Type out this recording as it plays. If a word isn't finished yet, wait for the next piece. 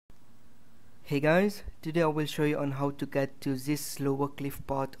Hey guys, today I will show you on how to get to this lower cliff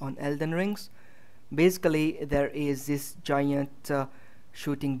part on Elden Rings. Basically there is this giant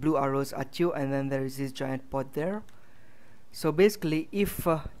shooting blue arrows at you, and then there is this giant pot there. So basically if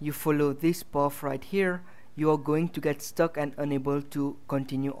you follow this path right here, you are going to get stuck and unable to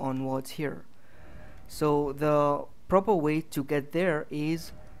continue onwards here. So the proper way to get there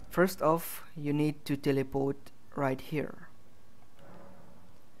is, first off, you need to teleport right here.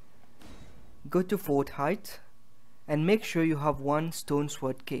 Go to Fort Height and make sure you have one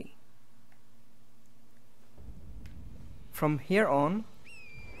Stonesword key. From here on,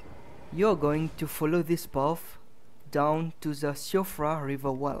 you are going to follow this path down to the Siofra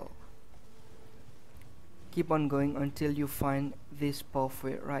river well. Keep on going until you find this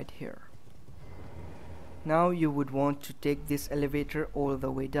pathway right here. Now you would want to take this elevator all the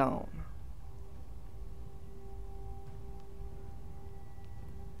way down.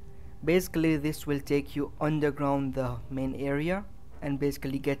 Basically this will take you underground the main area and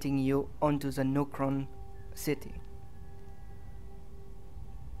basically getting you onto the Nokron city.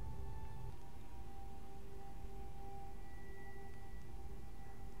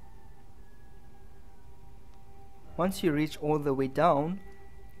 Once you reach all the way down,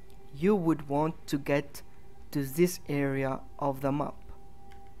 you would want to get to this area of the map.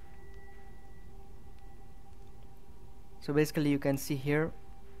 So basically you can see here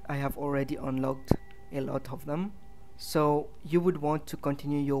I have already unlocked a lot of them. So you would want to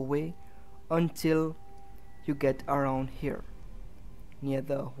continue your way until you get around here near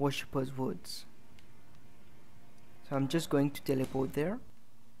the Worshipper's Woods. So I'm just going to teleport there.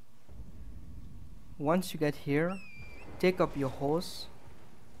 Once you get here, take up your horse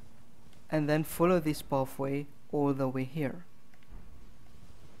and then follow this pathway all the way here.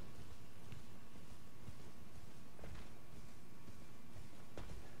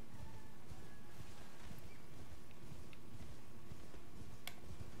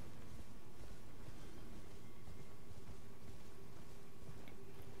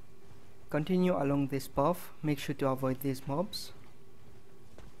 Continue along this path, make sure to avoid these mobs.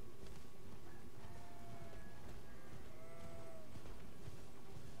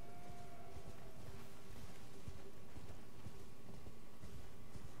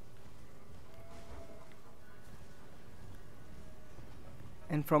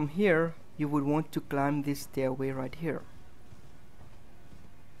 And from here, you would want to climb this stairway right here.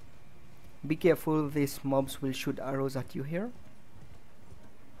 Be careful, these mobs will shoot arrows at you here.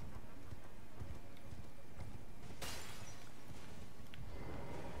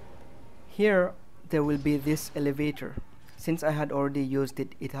 Here there will be this elevator. Since I had already used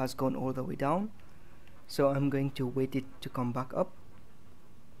it, it has gone all the way down. So I'm going to wait it to come back up.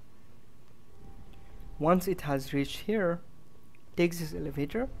 Once it has reached here, take this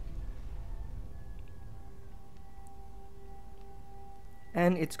elevator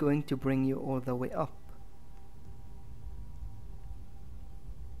and it's going to bring you all the way up.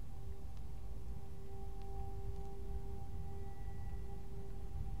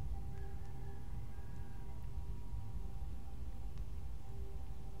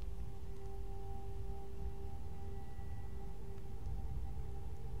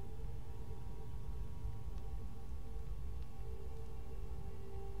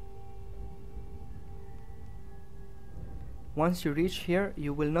 Once you reach here,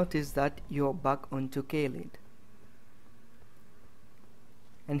 you will notice that you're back onto Caelid.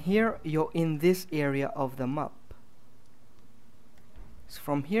 And here you're in this area of the map. So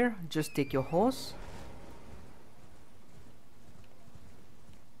from here, just take your horse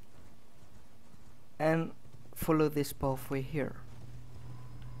and follow this pathway here.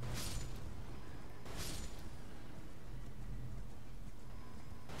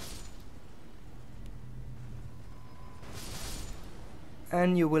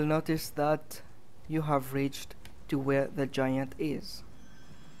 And you will notice that you have reached to where the giant is.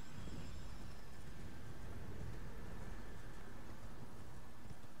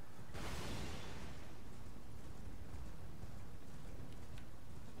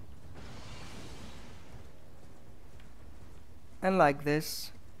 And like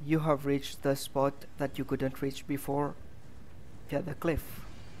this, you have reached the spot that you couldn't reach before via the cliff.